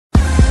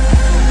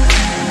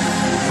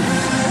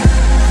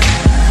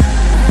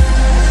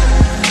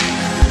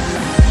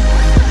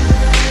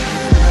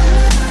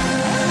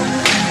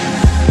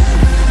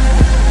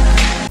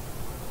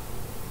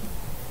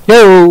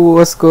Yo,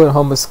 what's good,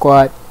 Homer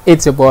Squad?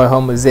 It's your boy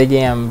Homer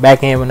Ziggy. I'm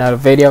back in with another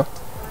video,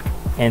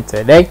 and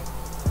today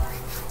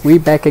we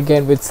back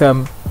again with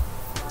some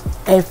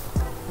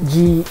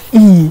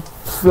FGE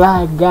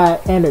Fly Guy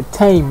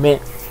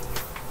Entertainment,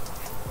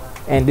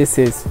 and this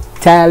is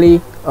Talley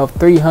of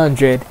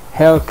 300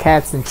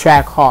 Hellcats and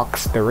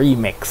Trackhawks, the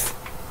remix.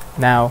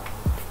 Now,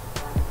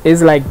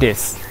 it's like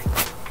this.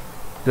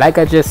 Like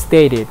I just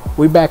stated,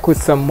 we back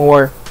with some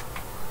more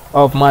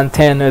of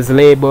Montana's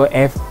label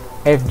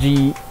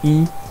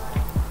FGE,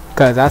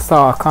 because I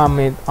saw a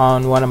comment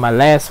on one of my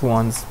last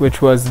ones, which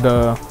was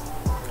the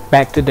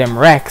Back to Them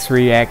Racks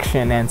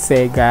reaction, and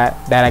say that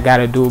I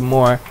gotta do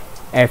more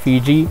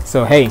FEG.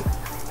 So hey,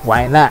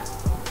 why not?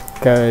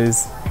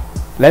 Because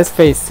let's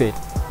face it,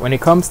 when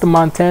it comes to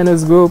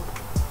Montana's group,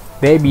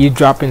 they be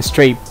dropping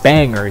straight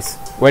bangers,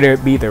 whether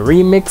it be the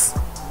remix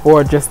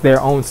or just their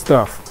own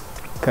stuff,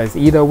 because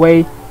either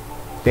way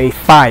they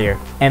fire.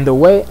 And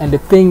the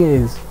thing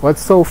is,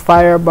 what's so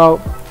fire about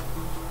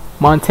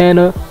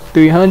Montana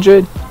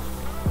 300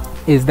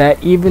 is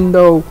that even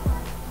though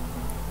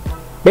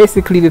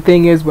basically the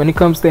thing is, when it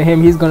comes to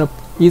him,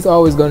 he's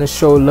always gonna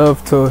show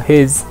love to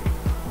his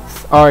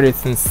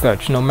artists and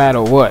such, no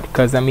matter what.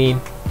 Because I mean,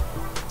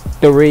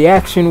 the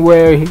reaction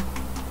where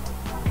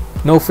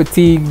No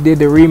Fatigue did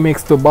the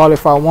remix to Ball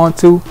If I Want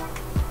To,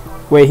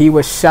 where he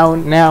was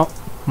shouting out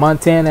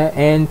Montana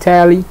and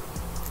Talley,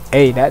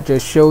 hey, that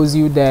just shows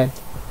you that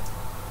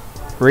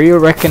real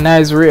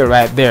recognize real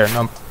right there.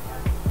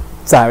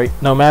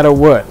 No matter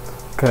what,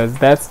 because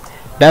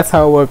that's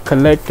how a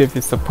collective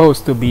is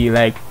supposed to be,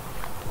 like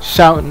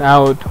shouting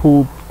out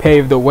who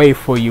paved the way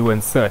for you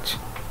and such.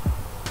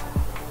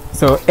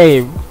 So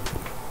hey,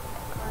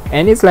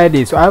 and it's like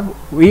this.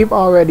 We've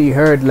already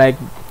heard, like,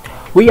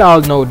 we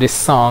all know this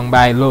song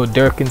by Lil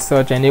Durk and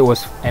such, and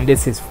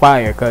this is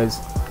fire. Cause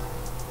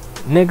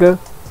nigga,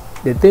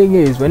 the thing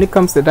is, when it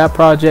comes to that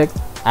project,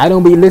 I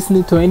don't be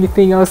listening to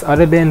anything else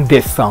other than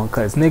this song.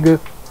 Cause nigga,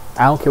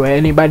 I don't care what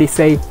anybody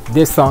say,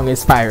 this song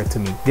is fire to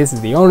me. This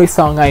is the only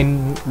song I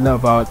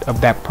love out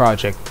of that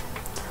project.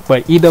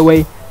 But either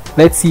way,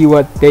 let's see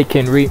what they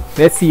can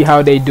let's see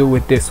how they do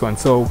with this one.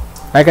 So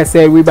like I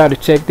said, we about to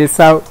check this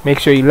out. Make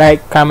sure you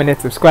like, comment, and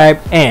subscribe.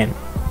 And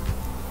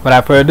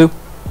without further ado,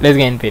 let's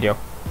get in the video.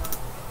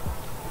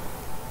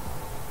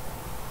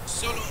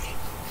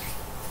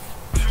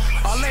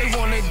 All they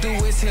wanna do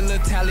is hit a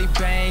Talley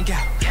bang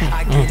out.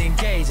 I get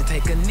engaged and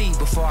take a knee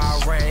before I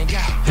rang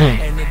out.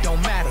 And it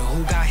don't matter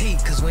who got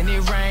heat, cause when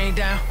it rain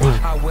down,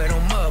 I wear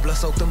them mud, blood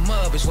soak the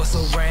mud, bitch, what's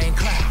a rain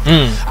cloud?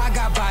 I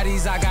got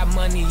bodies, I got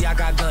money, I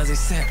got guns,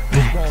 etc.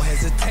 Won't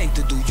hesitate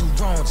to do you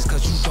wrong just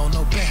cause you don't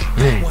know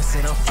better. Once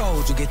it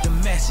unfolds, you get the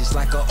message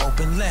like an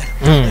open letter.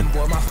 And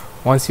boy,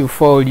 once you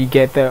fold, you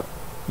get the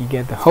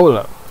hold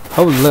up.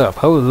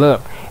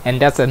 And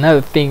that's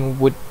another thing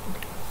with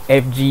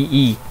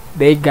FGE.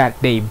 They got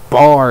they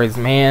bars,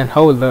 man.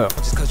 Hold up.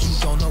 Just cause you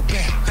don't know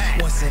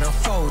better. Once it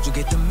unfolds, you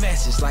get the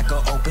message like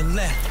an open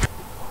letter.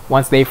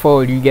 Once they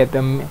fold, you get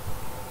them.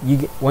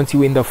 Once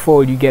you in the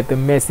fold, you get the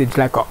message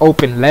like an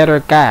open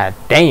letter. God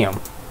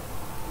damn.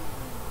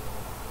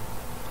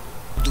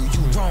 Do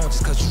you wrong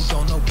just cause you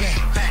don't know better.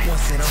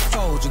 Once it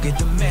unfolds, you get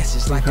the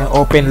message like an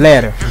open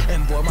letter.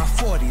 And boy, my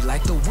 40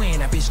 like the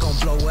wind, that bitch gon'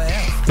 blow her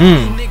out.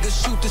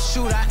 Niggas shoot the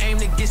shoot, I aim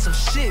to get some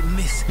shit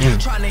miss.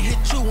 Trying to hit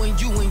you and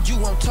you,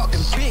 I'm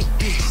talking big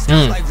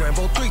bitches. Like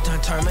Rambo 3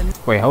 turn.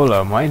 Wait, hold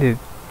up. Why did,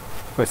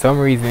 for some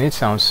reason it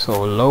sounds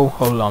so low?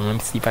 Hold on, let me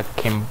see if I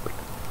can.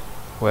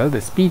 Well,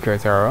 the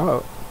speakers are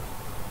up.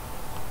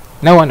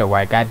 No wonder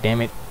why. God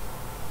damn it.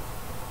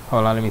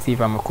 Hold on, let me see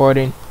if I'm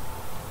recording.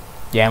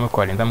 Yeah, I'm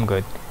recording. I'm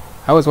good.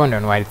 I was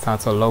wondering why it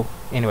sounds so low.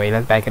 Anyway,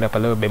 let's back it up a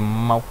little bit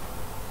more.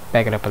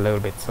 Back it up a little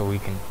bit so we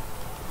can.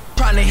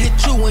 Trying to hit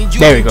you and you,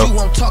 there we go.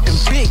 I'm talking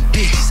big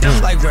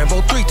bitches. Like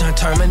Rambo 3 turn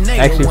Terminator.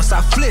 Actually, once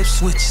I flip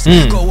switches,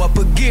 go up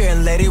a gear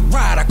and let it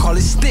ride. I call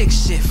it stick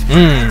shift.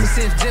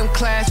 Since gym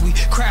class, we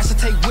crash to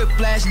take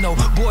whiplash. No,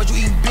 boy,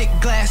 you eat big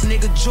glass,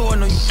 nigga.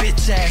 Jordan, or you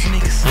bitch ass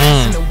niggas.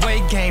 In the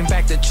way game,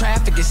 back to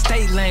traffic in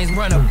state lanes.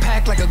 Run a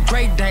pack like a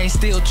Great Dane,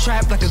 still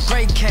trapped like a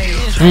Great Cage.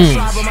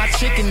 Fly with my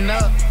chicken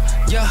up.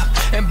 Yeah,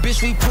 and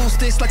bitch, we pull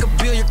sticks like a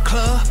billiard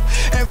club.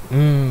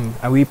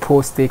 And we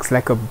pull sticks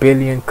like a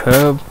billion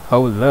club.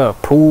 Hold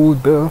up, pull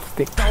the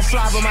stick. Don't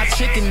fly with my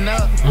chicken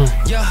up.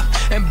 Yeah,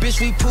 and bitch,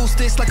 we pull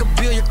sticks like a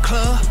billiard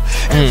club.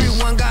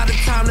 Everyone got a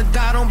time to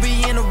die, don't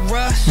be in a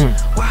rush.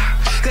 Wow,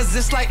 cause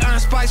it's like Iron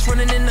Spice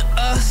running into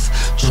us.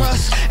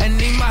 Trust and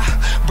need my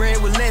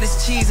bread with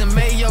lettuce, cheese, and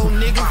mayo,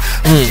 nigga.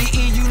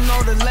 GE, you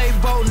know the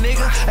label,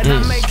 nigga. And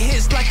I make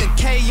hits like a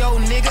KO,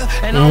 nigga.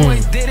 And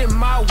always did it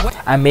my way.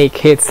 I make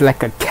hits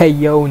like a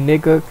KO,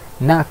 nigga.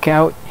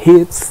 Knockout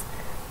hits.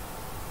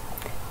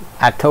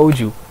 I told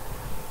you,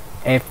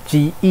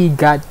 FGE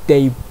got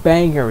they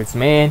bangers,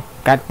 man.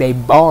 Got they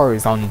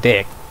bars on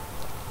deck.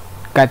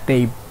 Got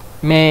they,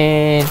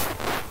 man.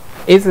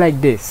 It's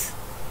like this.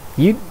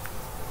 You,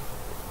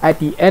 at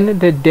the end of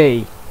the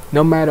day,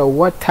 no matter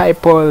what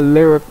type of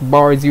lyric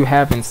bars you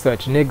have and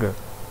such, nigga,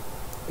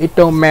 it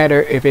don't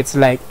matter if it's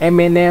like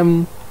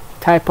Eminem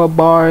type of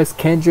bars,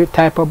 Kendrick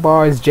type of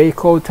bars, J.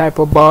 Cole type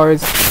of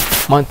bars,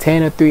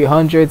 Montana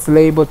 300's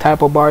label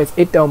type of bars.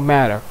 It don't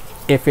matter.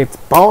 If it's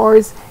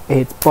bars,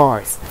 it's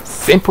bars.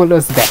 Simple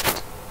as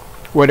that.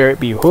 Whether it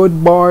be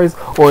hood bars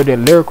or the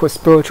lyrical,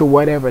 spiritual,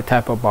 whatever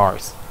type of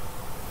bars.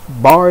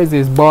 Bars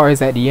is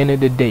bars at the end of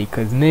the day,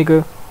 cause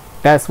nigga,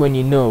 that's when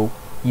you know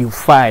you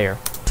fire.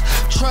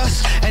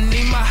 Trust and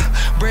need my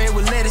bread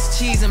with lettuce,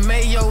 cheese, and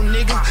mayo,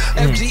 nigga.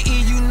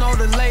 FGE, you know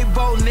the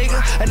label,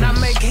 nigga. And I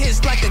make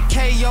hits like a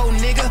KO,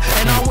 nigga.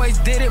 And always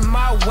did it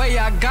my way.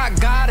 I got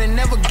God and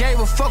never gave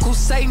a fuck who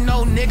say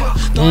no, nigga.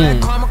 Though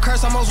that karma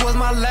curse almost was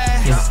my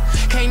last.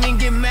 Can't even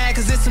get mad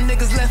cause there's some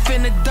niggas left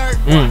in the dirt.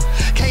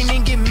 Can't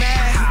even get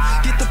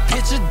mad. Get the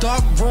picture,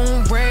 dark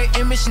room, red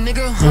image,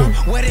 nigga.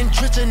 Wet and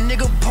drench a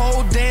nigga,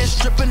 pole dance,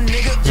 stripper,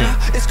 nigga.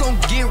 It's gonna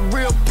get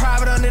real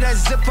private under that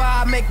zipper.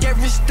 I make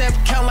every step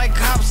count like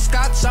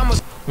hopscotch. I'm a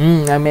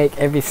I make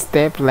every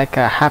step like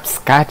a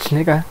hopscotch,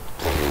 nigga.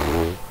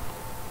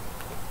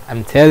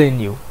 I'm telling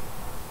you,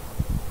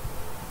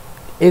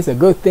 it's a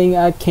good thing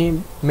I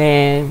came,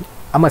 man.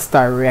 I'm gonna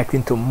start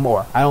reacting to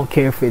more. I don't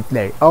care if it's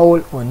like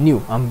old or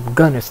new. I'm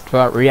gonna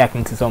start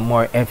reacting to some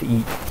more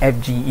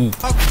FGE.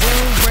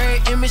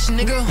 image,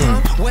 nigga,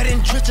 wet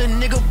and drench a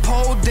nigga,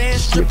 pole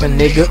dance, stripper,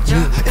 nigga.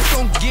 It's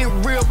gonna get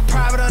real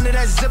private under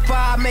that zipper.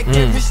 I make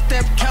every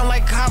step count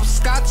like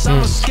hopscotch.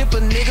 I'ma skip a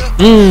nigga.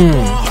 Going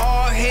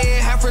hard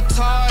head, half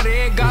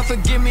retarded. God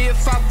forgive me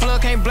if I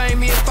plug, can't blame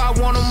me if I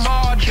want them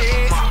all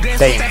dead.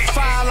 Dance with that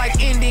fire like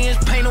Indians,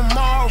 paint them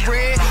all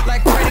red.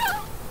 Like credit.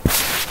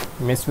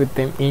 Mess with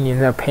them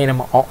Indians, I paint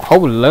them all.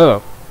 Hold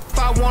up. If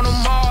I want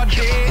them all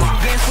dead.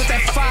 Dance with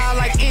that fire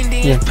like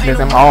Indians, paint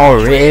them all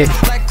red.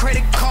 Like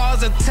credit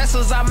cards and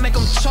Teslas, I make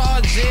them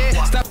charge it.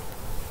 Stop.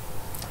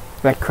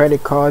 Like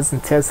credit cards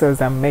and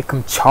Teslas, I make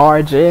them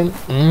charge it.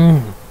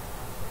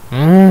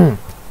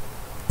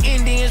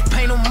 Indians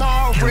paint them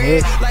all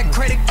red. Like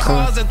credit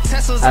cards and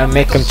Teslas, I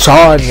make them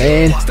charge,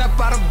 man. Step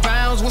out of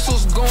bounds,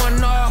 whistles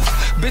going off.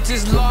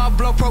 Bitches law,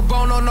 blow pro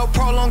bono, no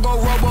prolong, go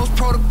robos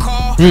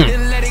protocol.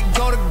 Then let it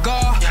go to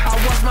God. I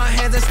wash my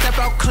hands and step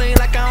out clean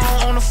like I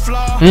don't own the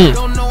floor.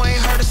 Don't know,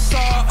 ain't heard a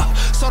saw.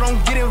 So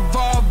don't get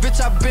involved, bitch.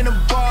 I've been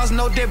a boss.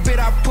 No debit,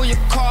 I pull your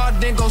card,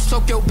 then go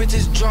soak your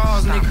bitch's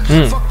drawers,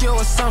 nigga. Fuck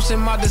your assumption,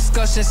 my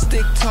discussion,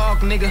 stick talk,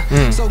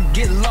 nigga. So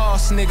get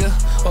lost, nigga,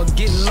 or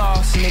get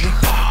lost, nigga.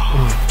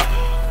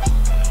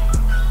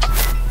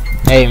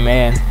 Hey,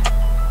 man.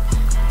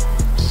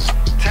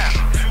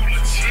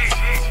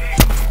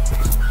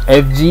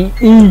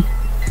 FGE,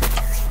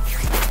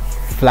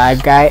 Fly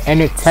Guy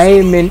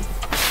Entertainment.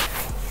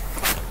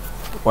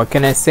 What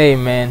can I say,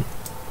 man?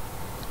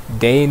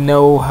 They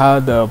know how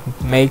to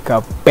make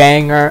a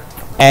banger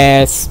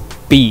ass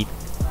beat.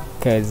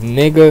 Cause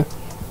nigga,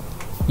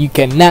 you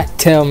cannot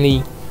tell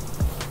me.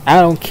 I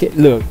don't care.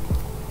 Look,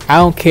 I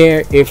don't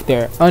care if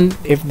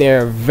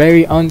they're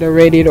very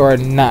underrated or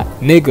not,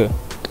 nigga.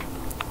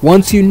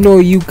 Once you know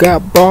you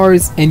got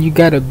bars and you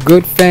got a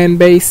good fan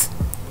base,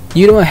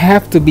 you don't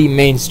have to be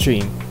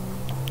mainstream.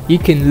 You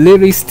can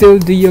literally still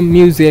do your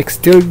music,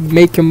 still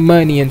making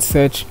money and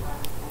such,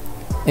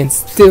 and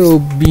still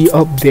be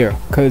up there.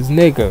 Cause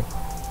nigga,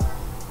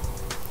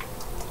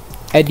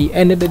 at the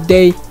end of the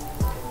day,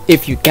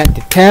 if you got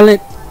the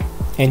talent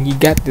and you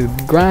got the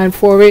grind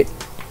for it,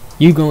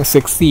 you gonna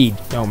succeed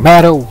no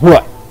matter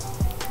what.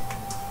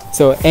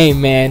 So hey,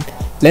 man,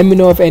 let me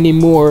know if any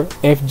more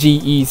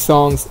FGE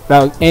songs,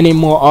 like any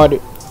more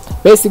artists,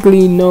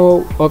 basically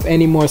know of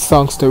any more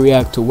songs to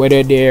react to,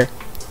 whether they're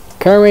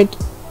current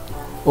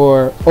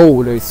or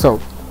old or so,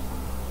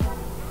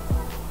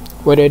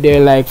 whether they're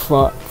like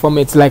from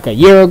it's like a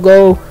year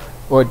ago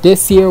or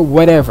this year,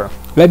 whatever.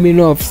 Let me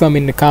know of some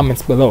in the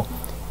comments below.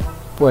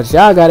 But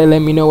y'all gotta let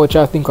me know what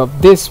y'all think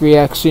of this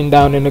reaction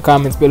down in the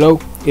comments below.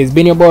 It's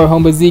been your boy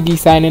Humble Ziggy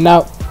signing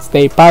out.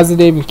 Stay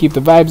positive and keep the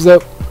vibes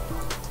up.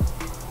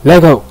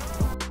 Let go.